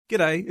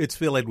G'day, it's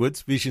Phil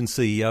Edwards, Vision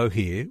CEO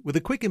here, with a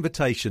quick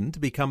invitation to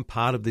become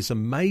part of this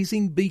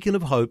amazing beacon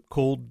of hope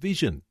called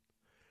Vision.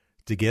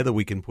 Together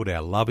we can put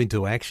our love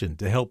into action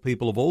to help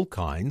people of all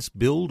kinds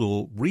build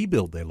or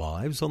rebuild their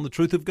lives on the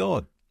truth of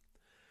God.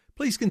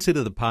 Please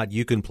consider the part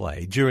you can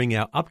play during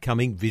our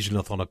upcoming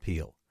Visionathon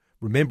appeal,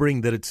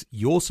 remembering that it's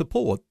your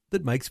support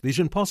that makes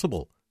Vision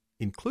possible,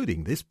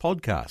 including this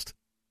podcast.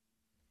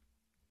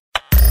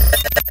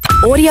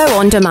 Audio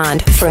on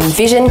demand from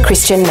Vision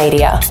Christian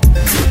Media.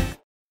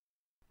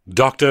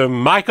 Dr.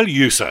 Michael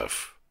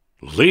Youssef,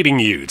 leading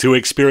you to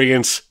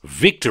experience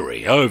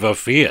victory over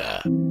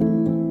fear.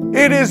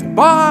 It is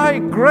by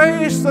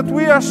grace that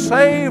we are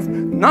saved,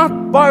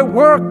 not by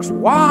works.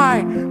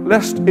 Why?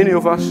 Lest any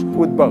of us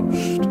would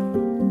boast.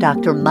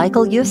 Dr.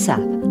 Michael Youssef,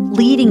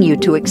 leading you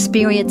to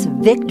experience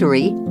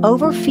victory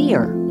over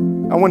fear.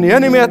 And when the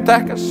enemy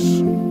attacks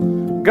us,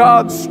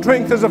 God's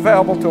strength is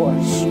available to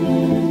us.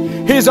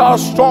 He's our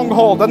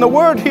stronghold. And the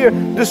word here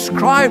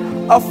describes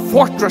a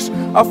fortress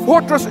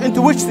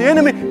into which the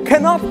enemy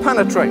cannot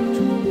penetrate.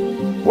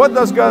 What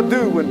does God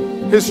do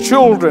when His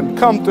children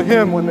come to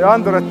Him when they're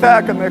under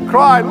attack and they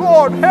cry,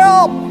 Lord,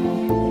 help?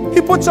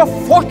 He puts a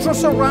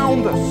fortress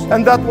around us.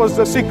 And that was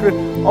the secret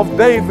of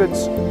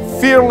David's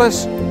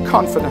fearless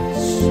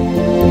confidence.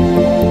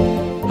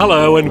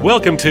 Hello and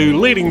welcome to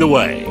Leading the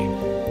Way,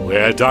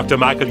 where Dr.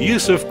 Michael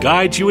Youssef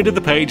guides you into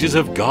the pages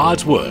of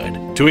God's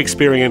Word to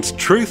experience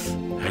truth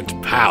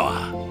and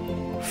power.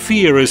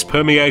 Fear has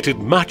permeated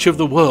much of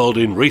the world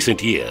in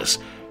recent years.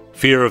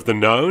 Fear of the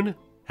known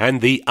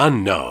and the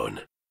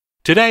unknown.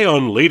 Today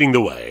on Leading the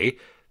Way,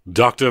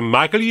 Dr.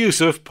 Michael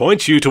Youssef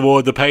points you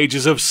toward the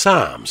pages of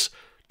Psalms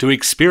to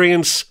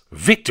experience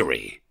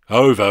victory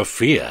over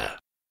fear.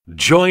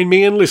 Join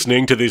me in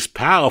listening to this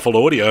powerful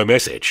audio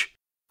message.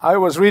 I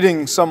was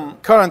reading some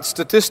current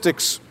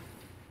statistics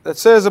that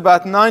says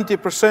about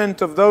 90%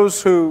 of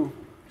those who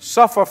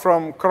suffer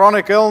from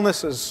chronic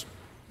illnesses,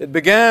 it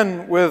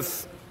began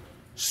with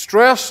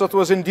stress that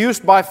was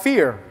induced by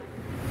fear.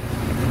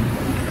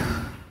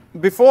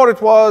 Before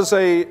it was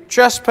a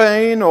chest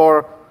pain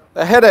or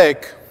a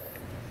headache,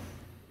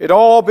 it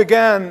all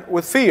began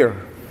with fear.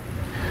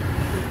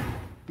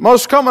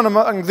 Most common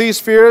among these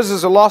fears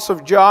is a loss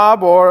of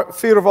job or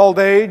fear of old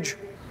age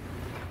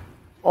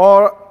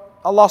or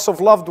a loss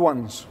of loved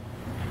ones.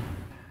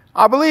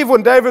 I believe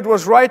when David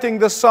was writing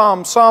this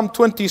psalm, Psalm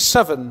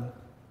 27,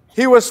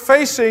 he was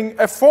facing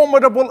a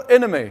formidable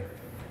enemy.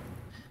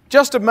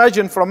 Just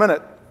imagine for a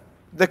minute,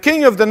 the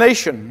king of the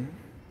nation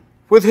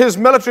with his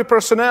military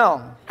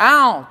personnel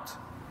out,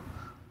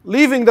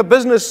 leaving the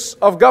business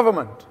of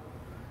government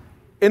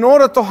in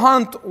order to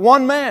hunt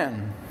one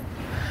man.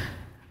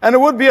 And it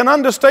would be an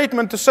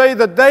understatement to say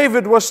that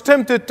David was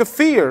tempted to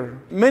fear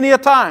many a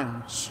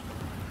times.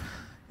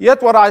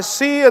 Yet what I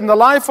see in the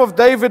life of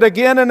David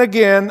again and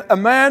again, a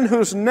man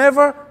who's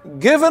never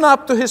given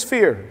up to his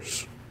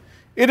fears.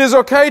 It is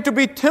okay to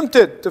be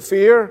tempted to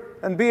fear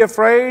and be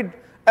afraid,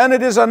 and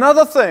it is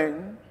another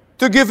thing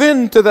to give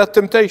in to that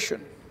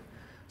temptation.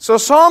 So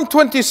Psalm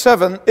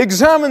 27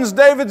 examines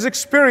David's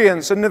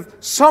experience and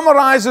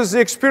summarizes the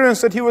experience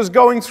that he was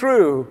going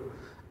through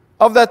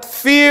of that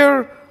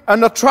fear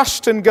and a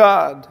trust in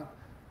God.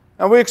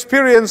 And we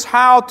experience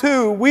how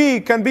too we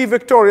can be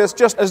victorious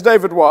just as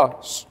David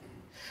was.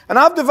 And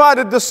I've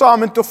divided this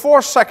psalm into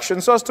 4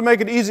 sections so as to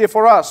make it easier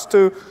for us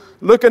to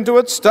look into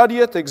it, study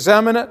it,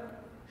 examine it.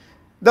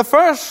 The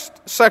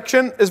first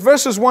section is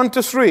verses 1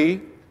 to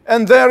 3,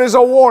 and there is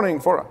a warning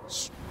for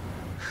us.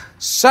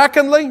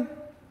 Secondly,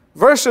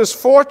 verses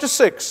 4 to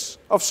 6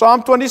 of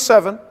Psalm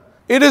 27,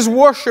 it is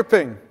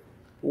worshiping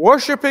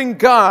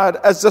God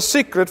as the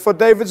secret for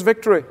David's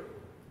victory.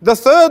 The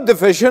third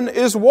division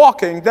is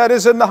walking, that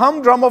is in the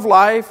humdrum of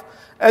life,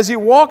 as he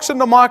walks in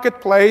the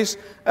marketplace,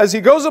 as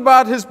he goes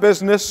about his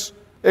business,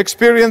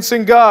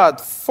 experiencing God.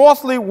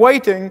 Fourthly,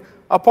 waiting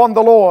upon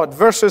the Lord,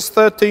 verses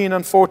 13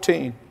 and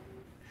 14.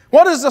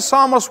 What is the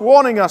psalmist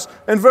warning us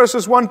in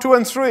verses 1, 2,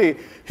 and 3?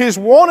 He's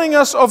warning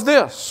us of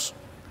this,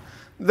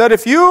 that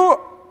if you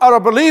are a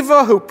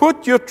believer who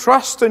put your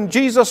trust in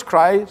Jesus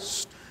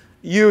Christ,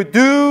 you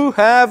do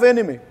have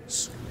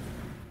enemies.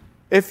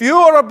 If you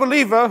are a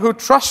believer who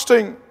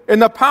trusting in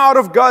the power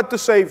of God to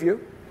save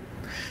you,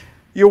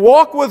 you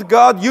walk with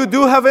God, you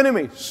do have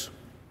enemies.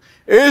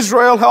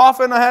 Israel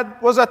often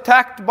was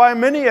attacked by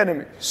many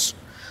enemies.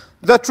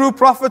 The true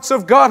prophets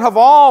of God have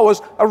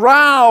always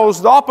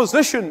aroused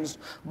oppositions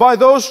by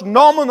those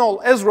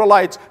nominal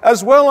Israelites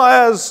as well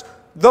as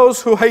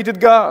those who hated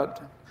God.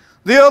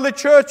 The early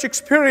church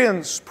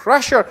experienced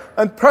pressure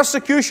and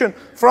persecution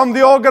from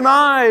the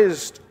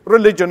organized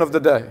religion of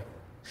the day.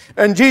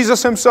 And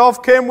Jesus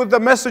himself came with the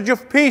message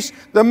of peace.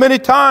 The many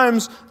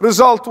times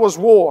result was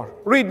war.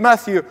 Read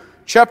Matthew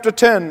chapter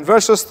 10,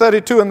 verses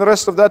 32 and the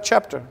rest of that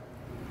chapter.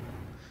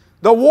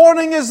 The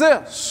warning is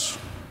this.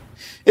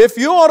 If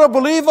you are a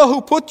believer who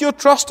put your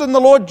trust in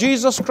the Lord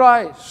Jesus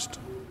Christ,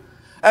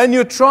 and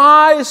you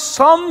try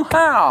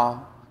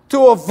somehow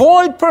to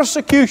avoid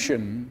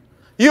persecution,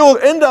 you'll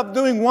end up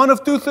doing one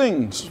of two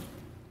things.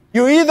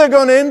 You're either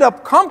going to end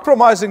up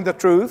compromising the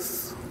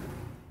truth,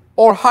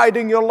 or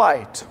hiding your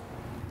light.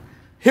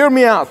 Hear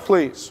me out,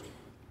 please.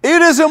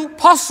 It is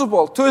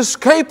impossible to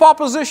escape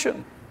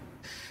opposition.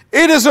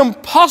 It is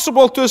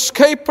impossible to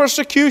escape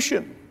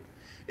persecution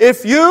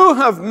if you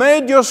have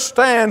made your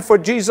stand for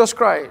Jesus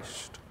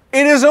Christ.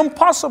 It is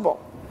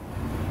impossible.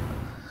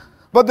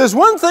 But there's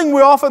one thing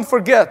we often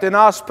forget in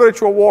our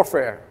spiritual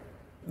warfare,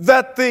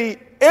 that the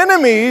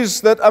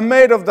enemies that are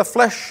made of the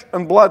flesh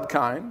and blood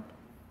kind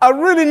are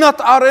really not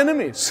our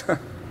enemies.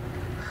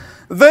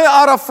 They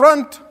are a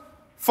front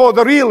for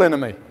the real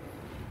enemy.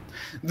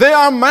 They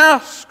are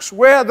masks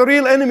where the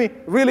real enemy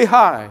really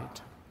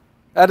hides.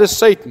 That is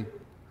Satan.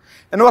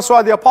 And that's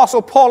why the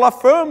Apostle Paul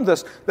affirmed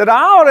this, that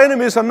our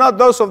enemies are not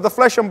those of the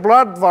flesh and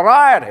blood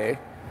variety,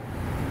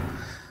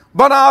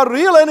 but our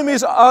real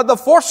enemies are the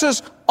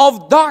forces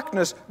of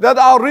darkness, that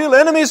our real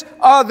enemies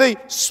are the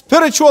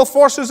spiritual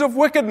forces of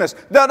wickedness,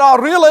 that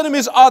our real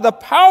enemies are the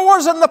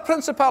powers and the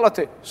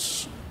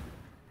principalities.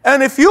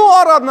 And if you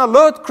are an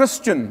alert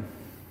Christian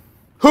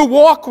who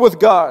walk with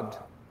God,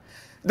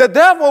 the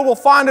devil will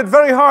find it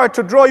very hard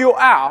to draw you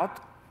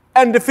out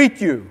and defeat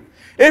you.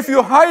 If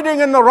you're hiding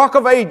in the rock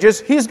of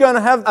ages, he's going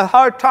to have a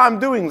hard time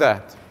doing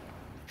that.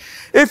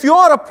 If you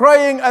are a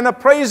praying and a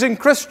praising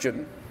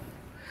Christian,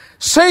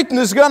 Satan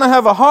is going to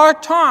have a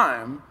hard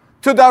time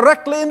to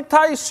directly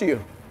entice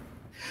you.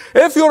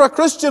 If you're a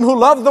Christian who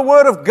loves the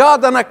Word of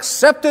God and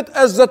accept it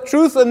as the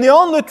truth and the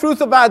only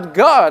truth about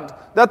God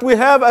that we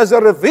have as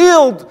a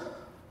revealed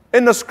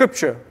in the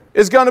Scripture,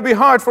 it's going to be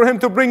hard for him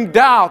to bring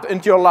doubt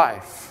into your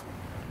life.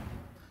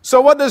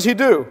 So what does he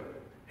do?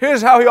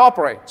 Here's how he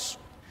operates.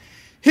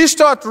 He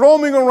starts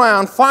roaming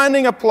around,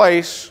 finding a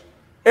place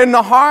in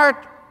the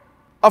heart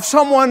of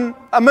someone,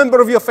 a member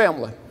of your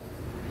family.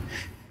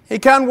 He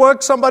can't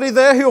work somebody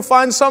there. He'll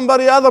find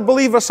somebody, other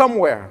believer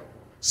somewhere.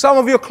 Some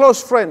of your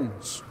close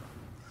friends.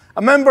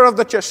 A member of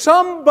the church.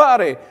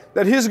 Somebody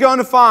that he's going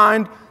to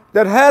find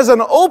that has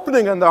an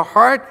opening in their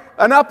heart,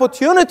 an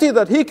opportunity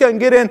that he can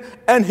get in,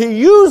 and he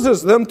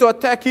uses them to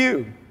attack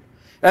you.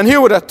 And he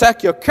would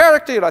attack your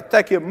character, he'll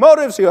attack your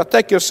motives, he'll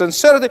attack your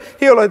sincerity,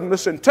 he'll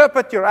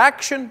misinterpret your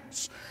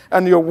actions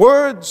and your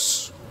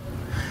words.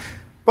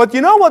 But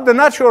you know what the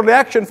natural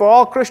reaction for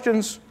all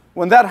Christians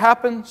when that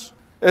happens?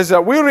 Is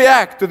that we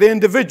react to the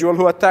individual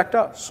who attacked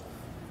us.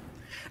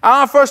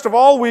 First of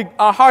all,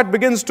 our heart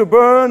begins to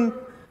burn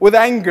with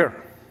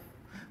anger.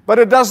 But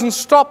it doesn't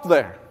stop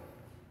there.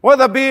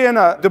 Whether it be in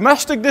a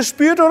domestic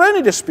dispute or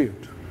any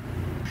dispute.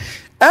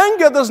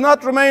 Anger does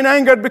not remain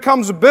anger, it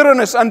becomes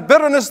bitterness, and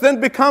bitterness then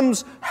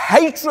becomes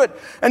hatred.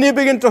 And you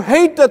begin to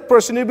hate that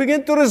person, you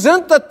begin to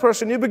resent that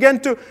person, you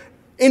begin to,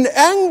 in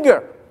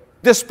anger,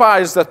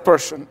 despise that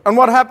person. And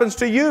what happens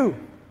to you?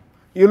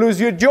 You lose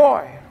your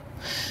joy.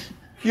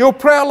 Your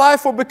prayer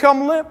life will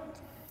become limp.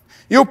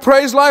 Your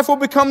praise life will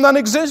become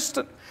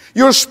non-existent.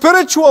 Your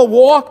spiritual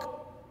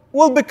walk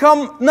will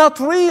become not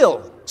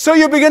real. So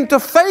you begin to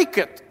fake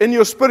it in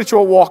your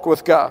spiritual walk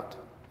with God.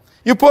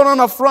 You put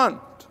on a front.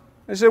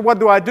 You say, what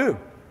do I do?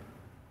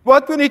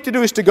 What we need to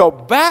do is to go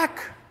back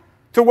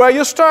to where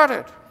you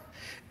started.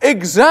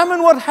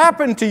 Examine what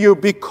happened to you,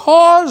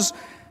 because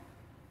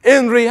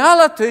in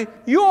reality,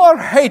 you are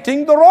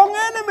hating the wrong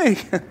enemy.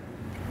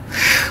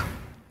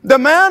 The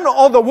man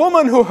or the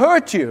woman who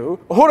hurt you,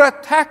 who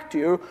attacked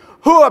you,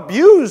 who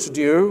abused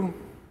you,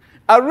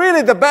 are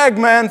really the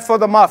bagman for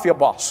the mafia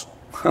boss.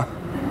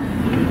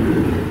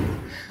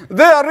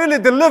 They are really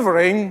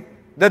delivering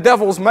the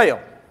devil's mail,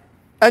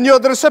 and you're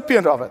the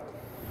recipient of it.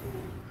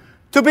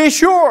 To be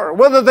sure,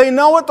 whether they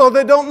know it or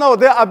they don't know,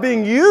 they are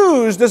being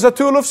used as a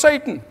tool of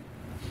Satan.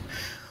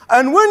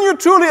 And when you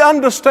truly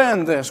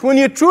understand this, when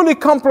you truly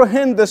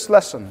comprehend this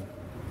lesson,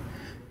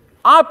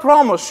 I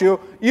promise you,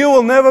 you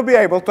will never be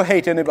able to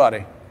hate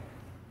anybody.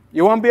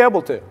 You won't be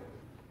able to.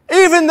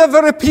 Even the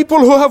very people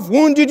who have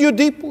wounded you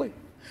deeply,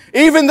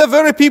 even the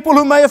very people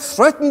who may have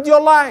threatened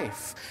your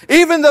life,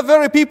 even the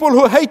very people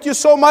who hate you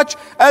so much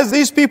as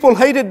these people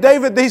hated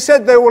David, they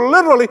said they will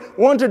literally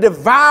want to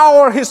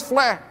devour his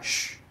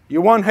flesh. You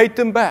won't hate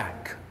them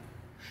back.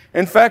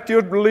 In fact,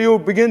 you'll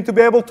begin to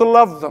be able to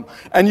love them.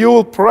 And you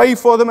will pray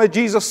for them, as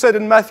Jesus said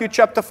in Matthew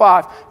chapter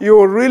 5. You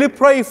will really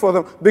pray for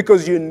them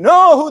because you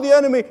know who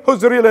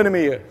the real enemy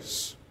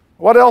is.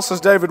 What else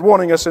is David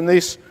warning us in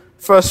these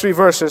first 3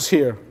 verses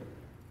here?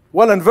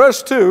 Well, in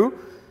verse 2,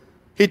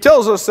 he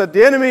tells us that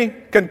the enemy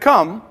can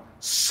come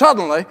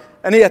suddenly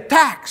and he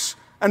attacks.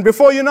 And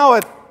before you know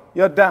it,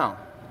 you're down.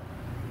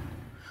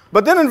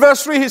 But then in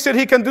verse 3, he said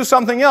he can do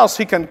something else.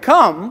 He can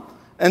come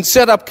and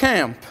set up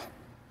camp.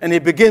 And he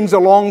begins a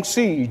long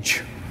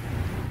siege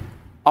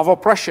of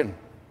oppression,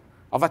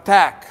 of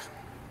attack.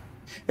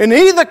 In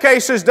either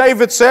cases,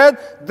 David said,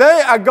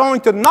 they are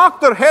going to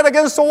knock their head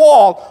against the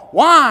wall.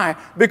 Why?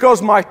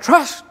 Because my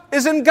trust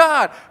is in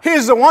God.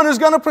 He's the one who's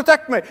going to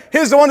protect me.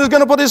 He's the one who's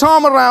going to put his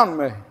arm around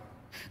me.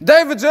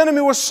 David's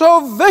enemy was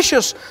so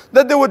vicious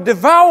that they would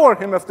devour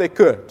him if they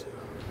could.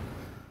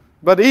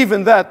 But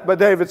even that, but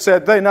David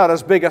said, they're not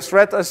as big a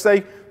threat as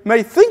they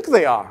may think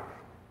they are.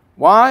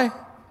 Why?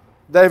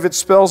 David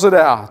spells it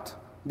out.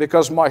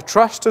 because my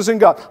trust is in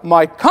God.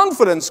 My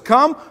confidence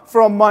comes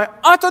from my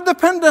utter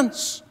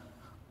dependence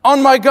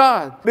on my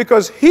God,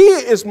 because He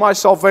is my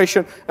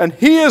salvation, and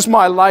He is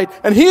my light,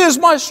 and He is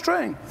my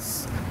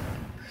strength.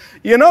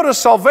 You notice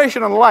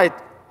salvation and light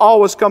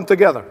always come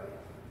together.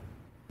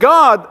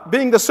 God,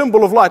 being the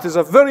symbol of light, is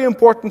a very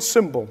important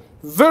symbol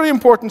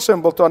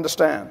to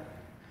understand.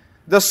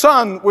 The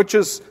sun, which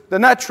is the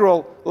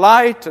natural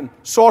light and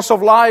source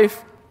of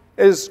life,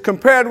 is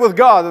compared with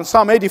God in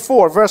Psalm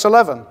 84, verse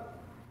 11.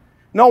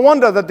 No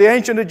wonder that the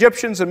ancient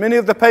Egyptians and many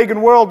of the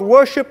pagan world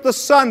worship the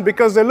sun,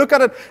 because they look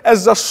at it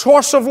as the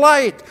source of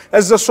light,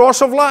 as the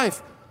source of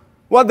life.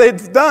 What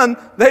they've done,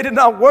 they did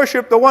not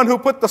worship the one who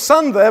put the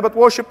sun there, but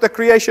worship the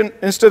creation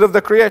instead of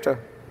the Creator.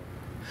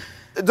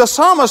 The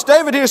psalmist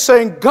David here is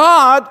saying,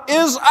 God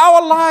is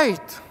our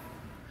light,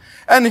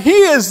 and He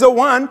is the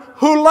one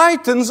who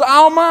lightens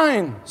our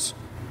minds.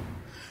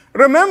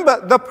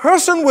 Remember, the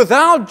person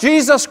without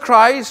Jesus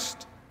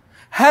Christ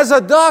has a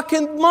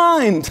darkened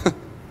mind.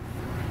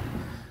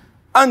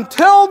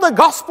 Until the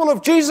gospel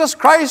of Jesus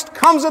Christ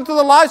comes into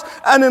their lives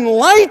and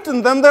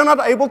enlightens them, they're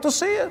not able to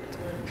see it.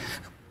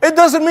 It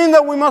doesn't mean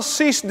that we must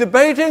cease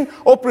debating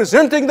or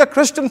presenting the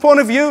Christian point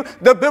of view,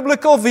 the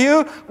biblical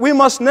view. We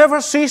must never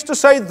cease to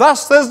say,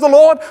 thus says the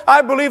Lord.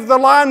 I believe the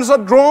lines are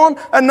drawn,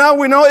 and now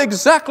we know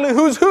exactly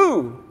who's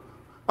who.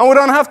 And we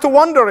don't have to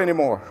wonder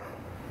anymore.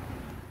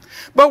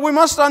 But we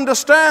must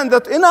understand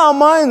that in our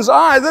mind's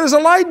eye, there is a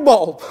light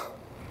bulb.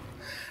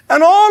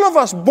 And all of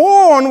us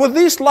born with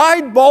these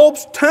light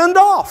bulbs turned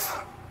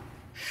off.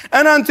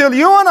 And until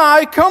you and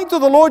I come to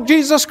the Lord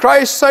Jesus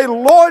Christ, say,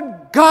 Lord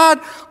God,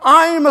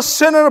 I am a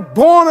sinner,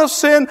 born of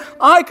sin.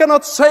 I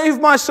cannot save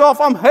myself.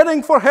 I'm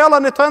heading for hell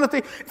and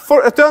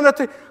for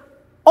eternity.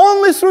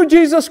 Only through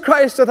Jesus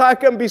Christ that I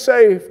can be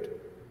saved.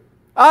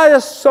 I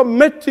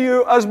submit to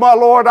you as my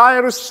Lord. I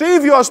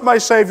receive you as my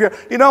Savior.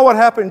 You know what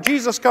happened?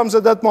 Jesus comes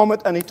at that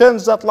moment and He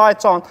turns that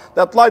light on,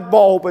 that light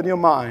bulb in your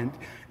mind,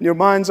 in your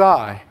mind's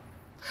eye.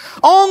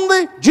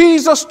 Only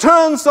Jesus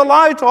turns the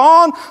light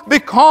on,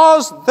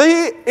 because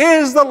He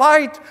is the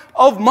light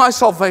of my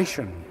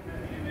salvation.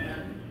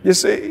 Amen. You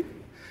see,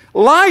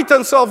 light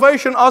and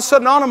salvation are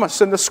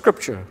synonymous in the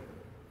Scripture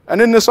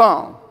and in the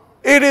Psalm.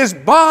 It is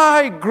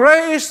by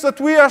grace that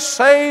we are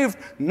saved,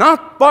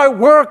 not by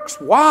works.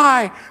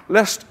 Why?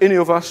 Lest any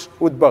of us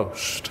would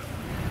boast.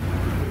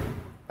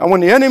 And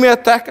when the enemy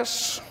attacks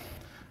us,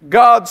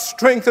 God's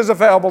strength is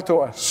available to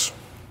us.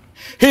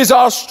 He's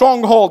our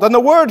stronghold. And the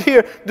word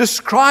here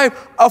describes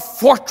a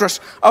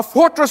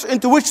fortress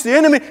into which the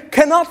enemy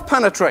cannot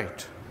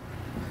penetrate.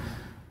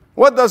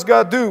 What does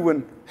God do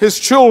when His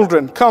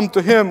children come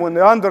to Him when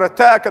they're under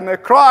attack and they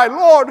cry,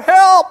 Lord,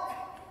 help?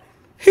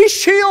 He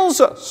shields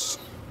us.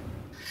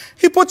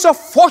 He puts a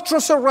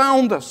fortress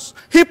around us.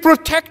 He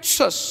protects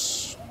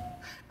us.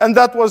 And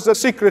that was the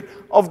secret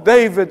of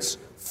David's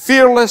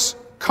fearless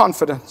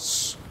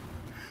confidence.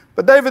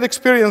 But David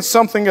experienced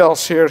something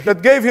else here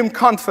that gave him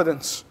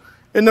confidence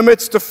in the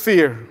midst of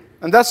fear.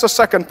 And that's the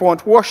second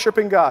point,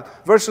 worshiping God.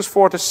 Verses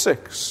 4 to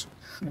 6.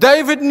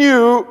 David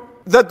knew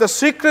that the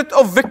secret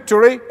of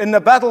victory in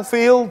the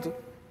battlefield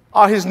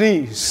are his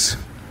knees.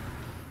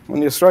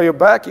 When you throw your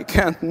back, you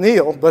can't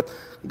kneel, but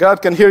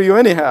God can hear you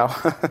anyhow.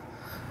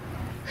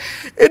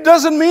 It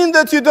doesn't mean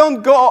that you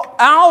don't go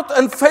out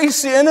and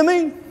face the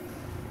enemy.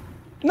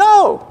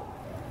 No.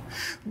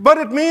 But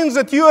it means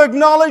that you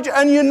acknowledge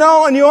and you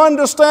know and you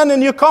understand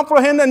and you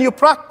comprehend and you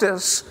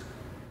practice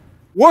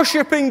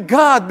worshiping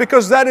God,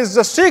 because that is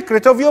the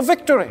secret of your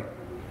victory.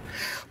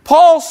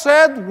 Paul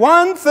said,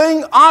 one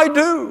thing I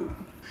do.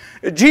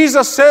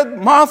 Jesus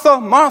said, Martha,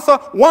 Martha,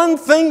 one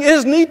thing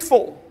is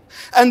needful.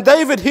 And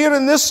David here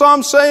in this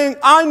psalm saying,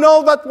 I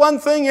know that one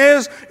thing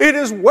is, it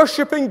is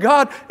worshiping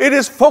God, it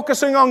is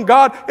focusing on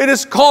God, it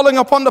is calling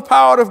upon the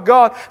power of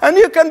God. And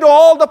you can do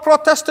all the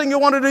protesting you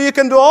want to do, you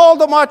can do all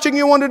the marching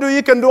you want to do,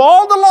 you can do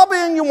all the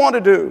lobbying you want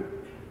to do.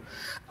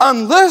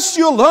 Unless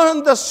you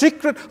learn the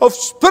secret of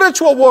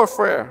spiritual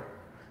warfare,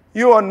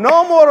 you are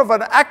no more of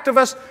an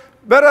activist,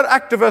 better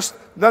activist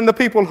than the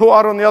people who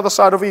are on the other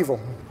side of evil.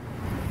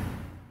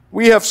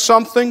 We have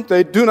something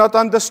they do not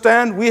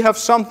understand. We have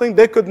something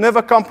they could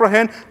never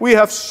comprehend. We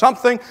have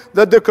something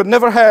that they could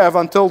never have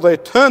until they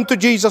turn to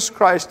Jesus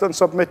Christ and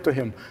submit to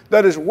Him.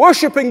 That is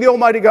worshiping the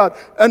Almighty God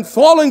and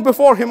falling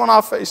before Him on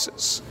our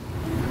faces.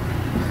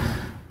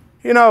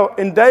 You know,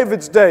 in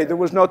David's day, there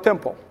was no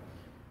temple.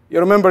 You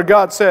remember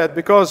God said,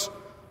 because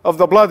of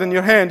the blood in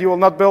your hand, you will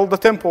not build the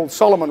temple,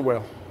 Solomon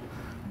will.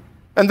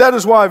 And that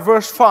is why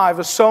verse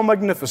 5 is so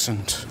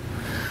magnificent.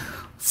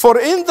 For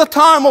in the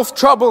time of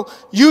trouble,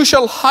 you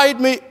shall hide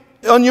me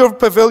on your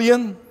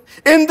pavilion.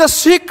 In the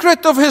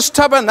secret of His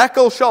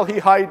tabernacle shall He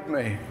hide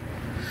me.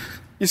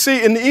 You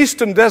see, in the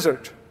eastern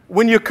desert,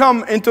 when you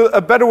come into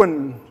a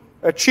Bedouin,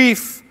 a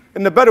chief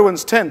in the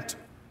Bedouin's tent,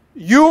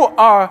 you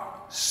are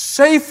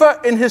safer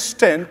in his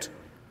tent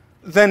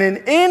than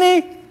in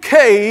any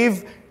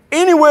cave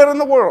anywhere in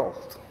the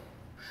world,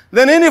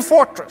 than any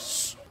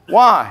fortress.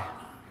 Why?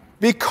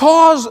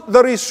 Because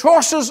the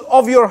resources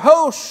of your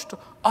host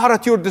are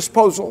at your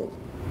disposal.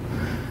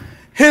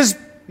 His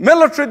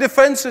military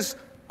defenses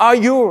are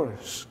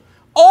yours.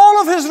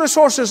 All of his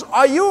resources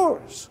are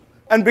yours.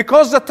 And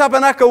because the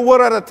tabernacle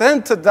were at a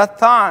tent at that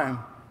time,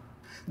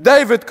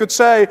 David could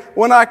say,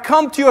 when I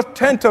come to your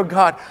tent, oh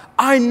God,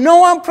 I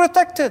know I'm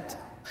protected.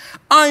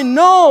 I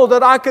know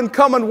that I can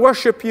come and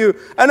worship you.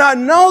 And I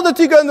know that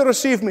you're going to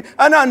receive me.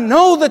 And I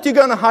know that you're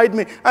going to hide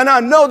me. And I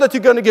know that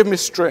you're going to give me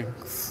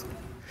strength.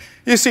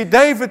 You see,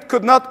 David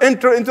could not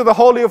enter into the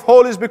Holy of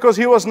Holies because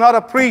he was not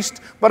a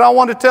priest. But I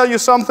want to tell you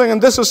something,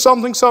 and this is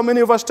something so many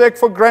of us take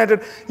for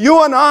granted.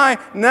 You and I,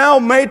 now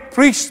made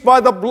priests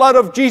by the blood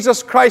of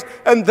Jesus Christ,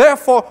 and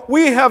therefore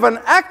we have an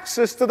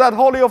access to that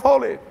Holy of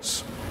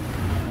Holies.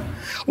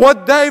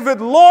 What David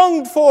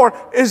longed for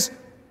is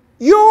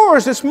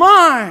yours, it's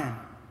mine.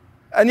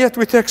 And yet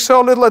we take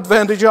so little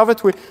advantage of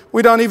it.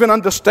 We don't even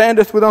understand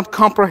it. We don't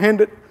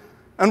comprehend it.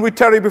 And we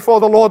tarry before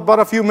the Lord but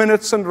a few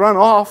minutes and run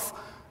off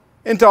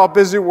into our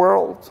busy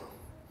world.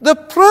 The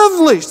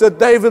privilege that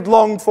David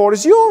longed for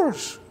is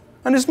yours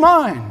and is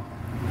mine.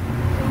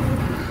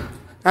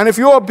 And if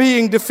you are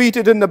being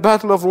defeated in the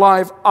battle of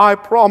life, I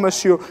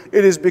promise you,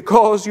 it is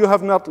because you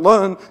have not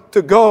learned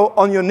to go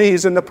on your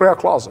knees in the prayer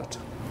closet.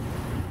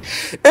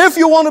 If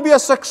you want to be a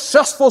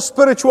successful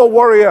spiritual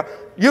warrior,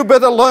 you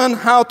better learn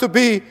how to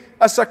be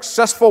a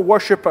successful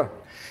worshiper.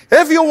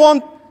 If you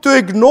want to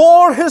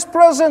ignore His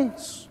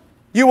presence,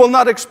 you will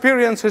not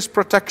experience His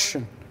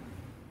protection.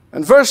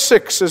 And verse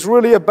 6 is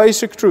really a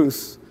basic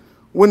truth.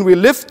 When we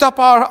lift up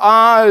our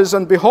eyes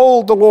and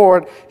behold the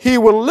Lord, He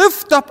will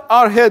lift up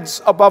our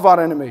heads above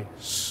our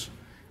enemies.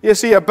 You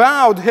see, a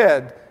bowed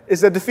head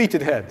is a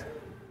defeated head.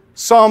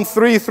 Psalm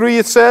 3:3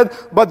 it said,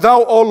 "But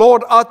thou, O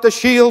Lord, art the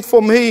shield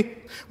for me,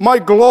 my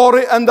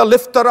glory and the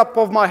lifter up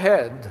of my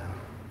head."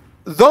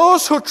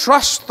 Those who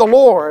trust the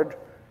Lord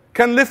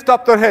can lift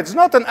up their heads,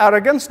 not in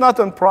arrogance, not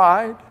in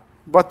pride,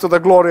 but to the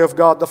glory of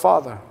God the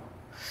Father.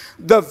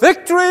 The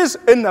victories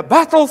in the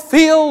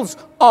battlefields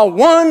are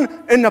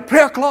won in the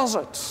prayer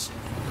closets.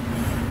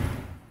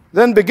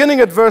 Then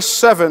beginning at verse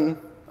 7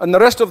 and the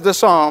rest of the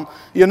psalm,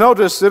 you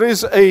notice there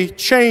is a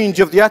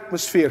change of the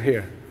atmosphere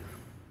here.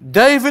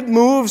 David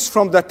moves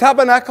from the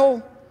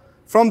tabernacle,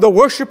 from the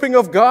worshiping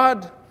of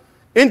God,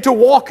 into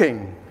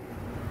walking.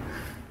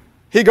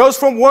 He goes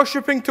from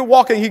worshiping to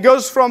walking. He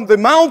goes from the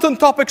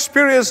mountaintop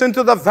experience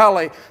into the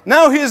valley.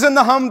 Now he is in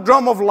the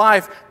humdrum of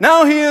life.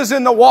 Now he is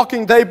in the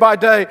walking day by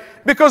day,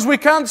 because we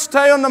can't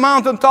stay on the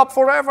mountaintop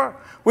forever.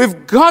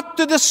 We've got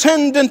to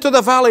descend into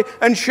the valley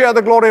and share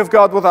the glory of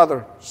God with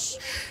others.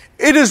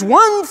 It is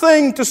one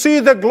thing to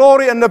see the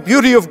glory and the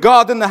beauty of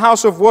God in the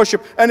house of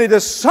worship, and it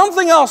is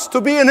something else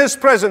to be in His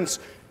presence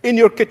in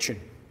your kitchen,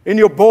 in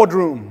your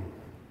boardroom,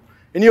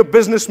 in your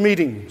business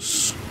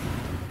meetings.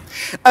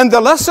 And the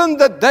lesson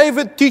that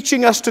David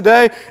teaching us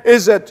today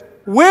is that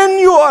when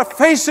you are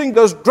facing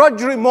those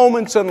drudgery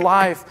moments in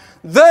life,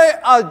 they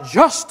are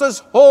just as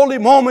holy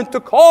moments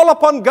to call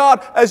upon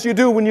God as you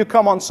do when you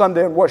come on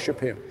Sunday and worship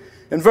Him.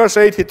 In verse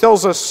 8, he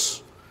tells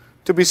us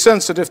to be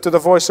sensitive to the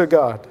voice of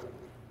God.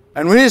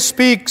 And when He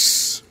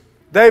speaks,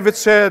 David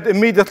said,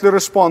 immediately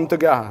respond to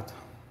God.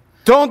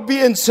 Don't be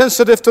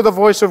insensitive to the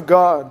voice of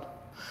God.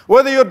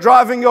 Whether you're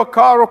driving your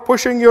car or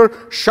pushing your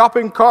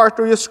shopping cart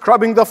or you're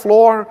scrubbing the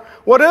floor,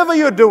 whatever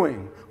you're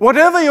doing,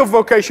 whatever your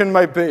vocation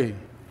may be,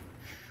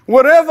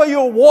 wherever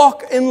your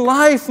walk in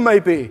life may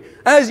be,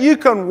 as you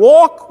can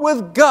walk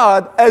with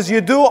God as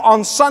you do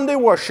on Sunday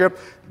worship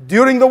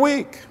during the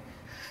week.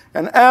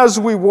 And as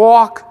we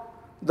walk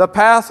the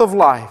path of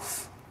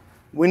life,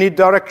 we need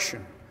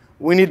direction,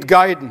 we need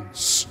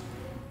guidance.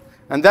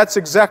 And that's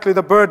exactly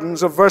the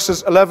burdens of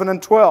verses 11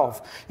 and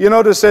 12. You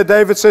notice that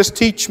David says,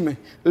 teach me,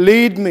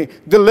 lead me,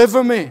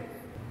 deliver me.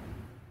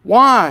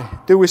 Why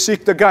do we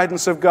seek the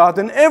guidance of God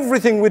in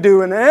everything we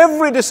do, in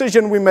every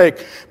decision we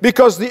make?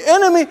 Because the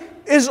enemy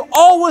is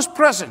always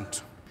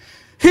present.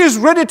 He's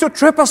ready to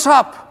trip us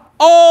up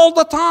all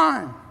the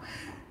time.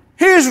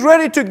 He's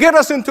ready to get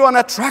us into an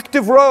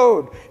attractive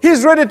road.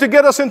 He's ready to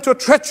get us into a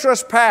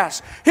treacherous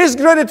path. He's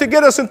ready to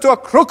get us into a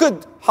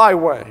crooked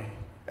highway.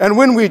 And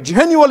when we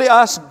genuinely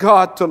ask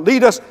God to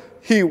lead us,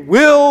 He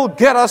will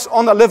get us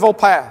on a level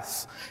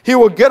path. He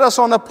will get us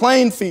on a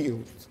plain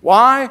field.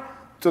 Why?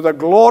 To the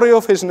glory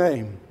of His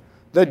name,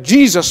 that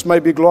Jesus may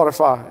be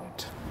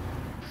glorified.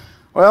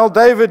 Well,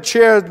 David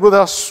shared with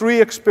us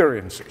 3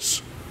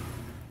 experiences.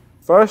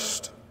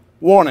 First,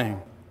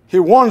 warning. He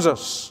warns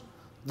us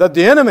that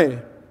the enemy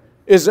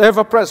is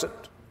ever present.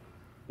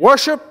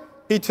 Worship,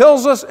 he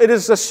tells us, it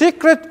is the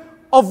secret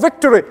of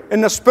victory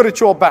in the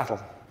spiritual battle.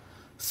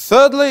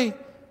 Thirdly,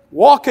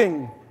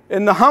 walking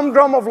in the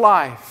humdrum of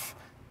life,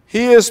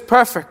 He is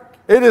perfect.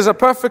 It is a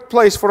perfect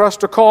place for us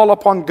to call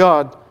upon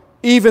God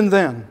even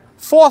then.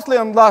 Fourthly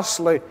and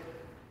lastly,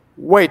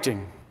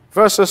 waiting.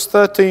 Verses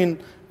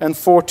 13 and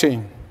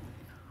 14.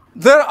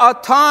 There are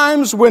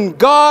times when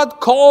God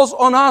calls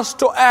on us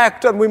to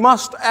act, and we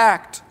must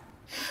act.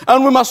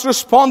 And we must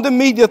respond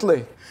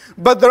immediately.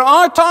 But there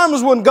are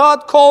times when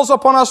God calls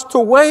upon us to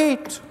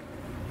wait,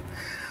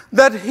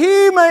 that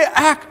He may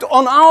act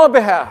on our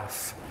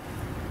behalf.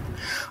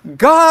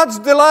 God's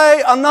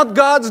delay are not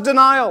God's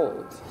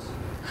denial.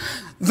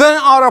 They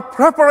are a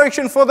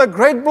preparation for the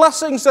great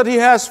blessings that He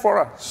has for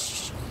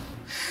us.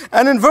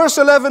 And in verse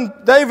 11,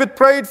 David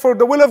prayed for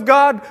the will of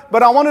God,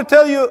 but I want to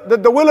tell you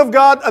that the will of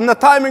God and the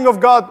timing of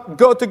God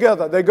go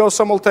together. They go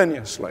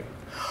simultaneously.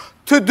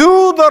 To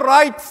do the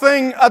right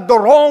thing at the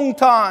wrong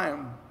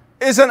time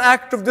is an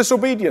act of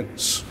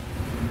disobedience.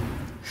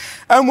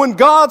 And when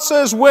God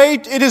says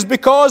wait, it is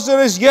because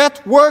there is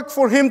yet work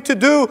for Him to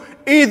do,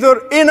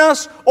 either in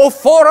us or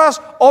for us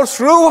or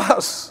through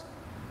us,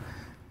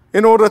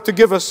 in order to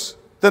give us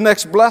the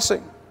next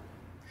blessing.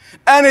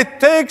 And it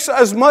takes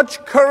as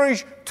much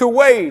courage to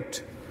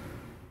wait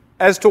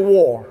as to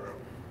war.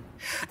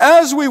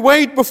 As we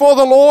wait before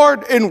the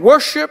Lord in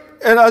worship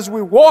and as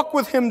we walk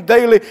with Him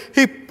daily,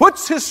 He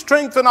puts His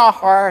strength in our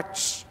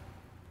hearts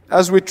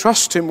as we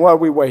trust Him while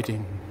we're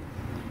waiting.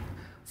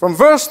 From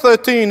verse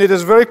 13, it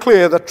is very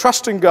clear that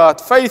trusting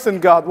God, faith in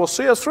God, will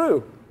see us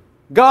through.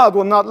 God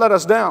will not let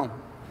us down.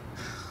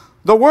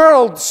 The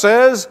world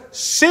says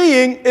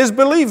seeing is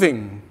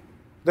believing.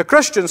 The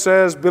Christian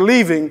says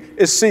believing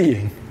is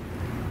seeing.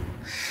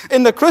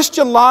 In the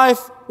Christian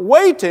life,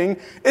 waiting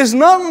is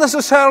not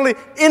necessarily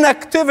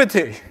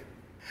inactivity.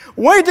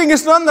 Waiting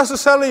is not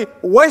necessarily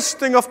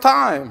wasting of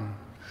time.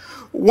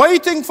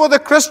 Waiting for the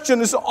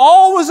Christian is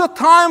always a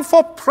time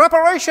for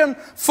preparation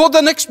for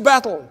the next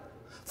battle,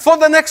 for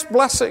the next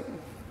blessing.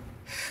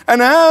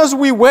 And as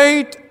we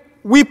wait,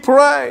 we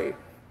pray.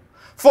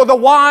 For the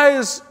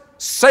wise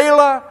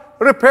sailor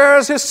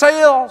repairs his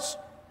sails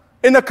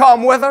in the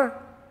calm weather.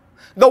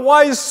 The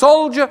wise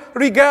soldier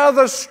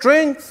regathers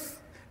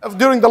strength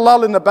during the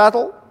lull in the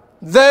battle.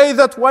 They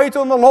that wait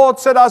on the Lord,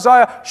 said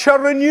Isaiah, shall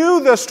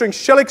renew their strength,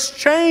 shall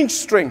exchange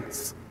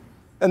strength.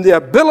 And the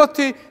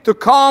ability to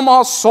calm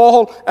our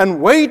soul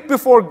and wait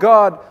before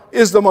God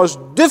is the most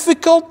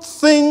difficult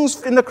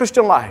things in the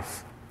Christian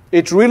life.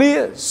 It really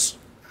is.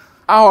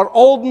 Our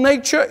old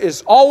nature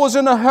is always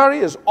in a hurry,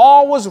 is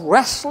always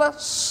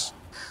restless.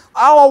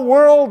 Our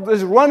world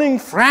is running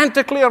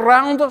frantically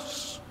around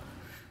us.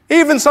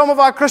 Even some of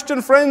our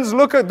Christian friends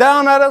look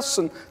down at us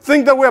and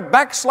think that we're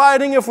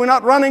backsliding if we're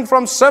not running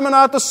from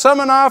seminar to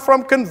seminar,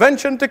 from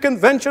convention to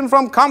convention,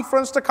 from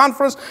conference to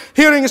conference,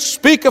 hearing a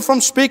speaker from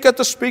speaker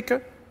to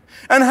speaker.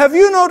 And have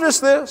you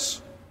noticed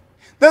this?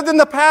 That in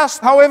the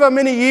past, however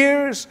many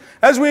years,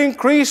 as we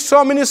increased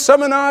so many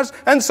seminars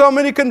and so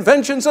many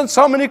conventions and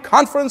so many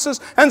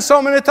conferences and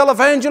so many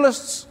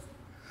televangelists,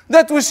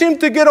 that we seem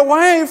to get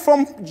away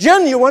from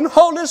genuine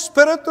Holy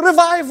Spirit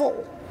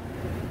revival.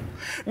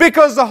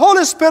 Because the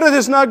Holy Spirit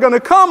is not going to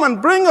come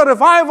and bring a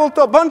revival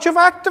to a bunch of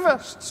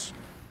activists.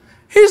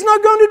 He's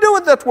not going to do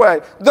it that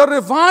way. The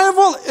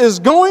revival is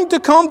going to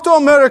come to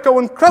America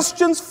when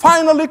Christians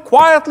finally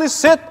quietly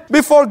sit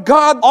before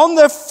God on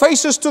their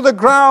faces to the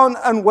ground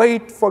and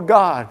wait for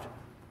God.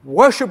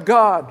 Worship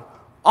God,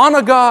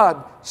 honor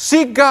God,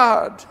 seek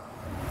God.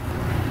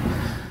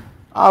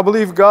 I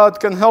believe God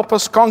can help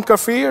us conquer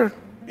fear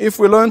if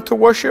we learn to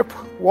worship,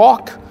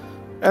 walk,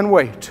 and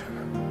wait.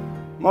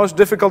 Most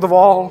difficult of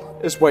all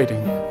is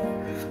waiting.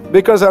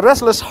 Because a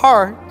restless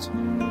heart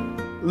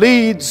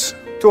leads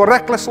to a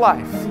reckless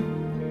life.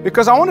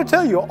 Because I want to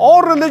tell you,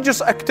 all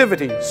religious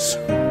activities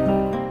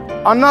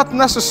are not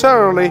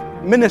necessarily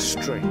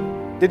ministry.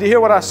 Did you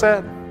hear what I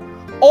said?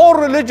 All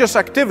religious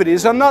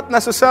activities are not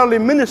necessarily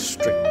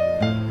ministry.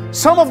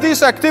 Some of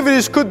these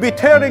activities could be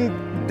tearing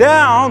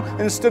down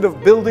instead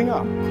of building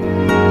up.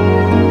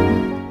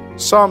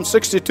 Psalm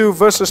 62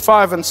 verses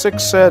 5 and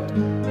 6 said,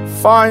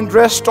 "Find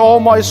rest, all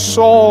my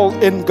soul,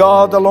 in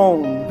God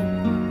alone.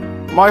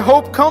 My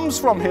hope comes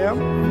from Him.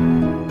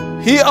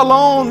 He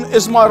alone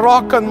is my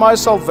rock and my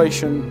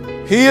salvation.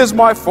 He is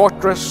my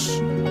fortress.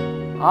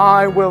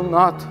 I will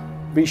not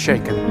be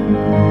shaken."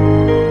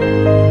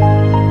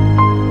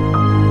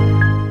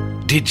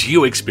 Did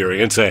you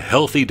experience a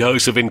healthy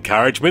dose of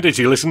encouragement as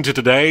you listened to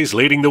today's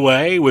Leading the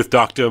Way with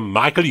Dr.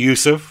 Michael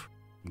Youssef?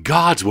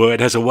 God's Word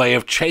has a way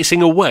of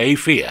chasing away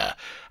fear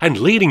and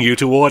leading you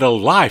toward a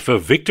life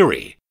of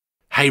victory.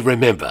 Hey,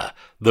 remember,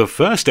 the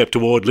first step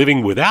toward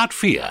living without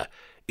fear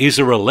is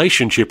a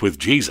relationship with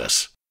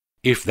Jesus.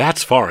 If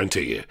that's foreign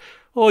to you,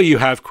 or you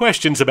have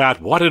questions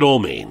about what it all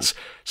means,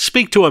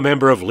 speak to a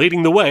member of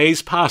Leading the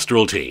Way's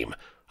pastoral team,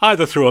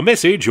 either through a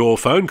message or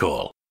phone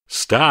call.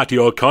 Start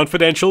your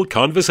confidential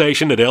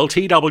conversation at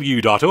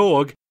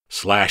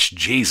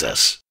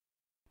ltw.org/Jesus.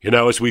 You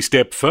know, as we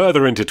step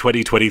further into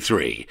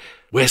 2023,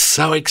 we're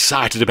so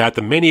excited about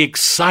the many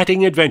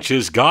exciting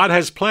adventures God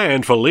has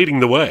planned for Leading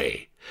the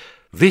Way.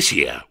 This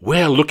year,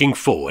 we're looking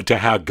forward to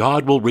how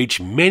God will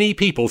reach many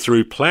people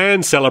through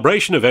planned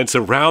celebration events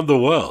around the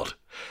world.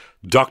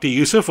 Dr.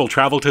 Youssef will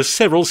travel to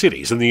several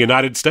cities in the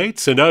United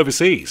States and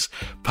overseas,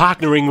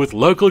 partnering with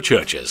local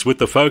churches with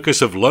the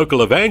focus of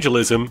local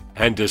evangelism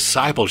and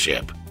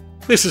discipleship.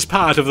 This is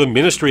part of the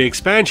ministry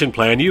expansion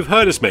plan you've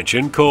heard us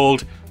mention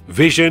called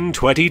Vision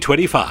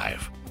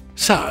 2025.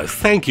 So,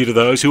 thank you to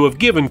those who have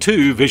given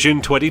to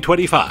Vision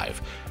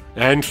 2025.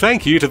 And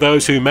thank you to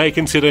those who may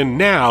consider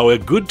now a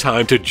good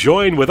time to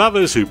join with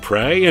others who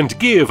pray and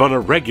give on a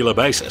regular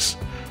basis.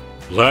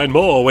 Learn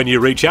more when you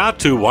reach out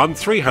to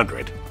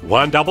 1300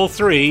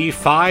 133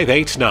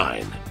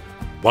 589,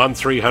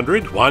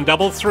 1300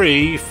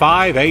 133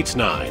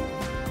 589,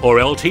 or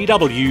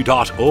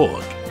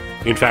ltw.org.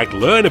 In fact,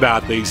 learn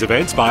about these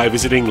events by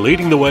visiting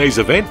Leading the Way's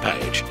event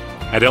page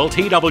at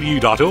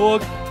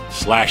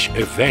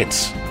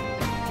ltw.org/events.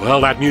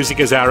 Well, that music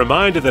is our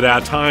reminder that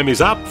our time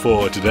is up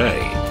for today.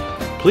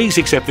 Please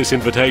accept this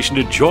invitation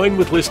to join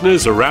with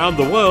listeners around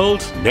the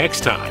world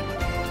next time.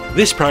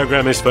 This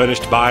program is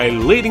furnished by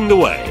Leading the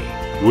Way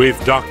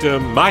with Dr.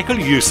 Michael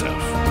Youssef.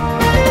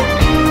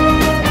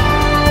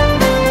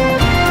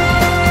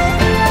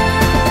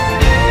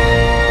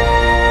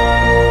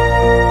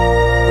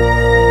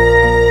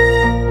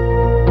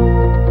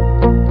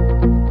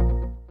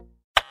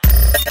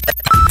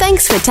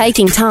 Thanks for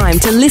taking time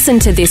to listen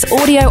to this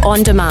audio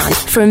on demand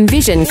from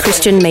Vision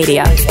Christian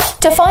Media.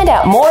 To find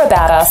out more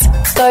about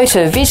us, go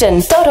to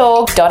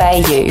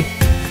vision.org.au.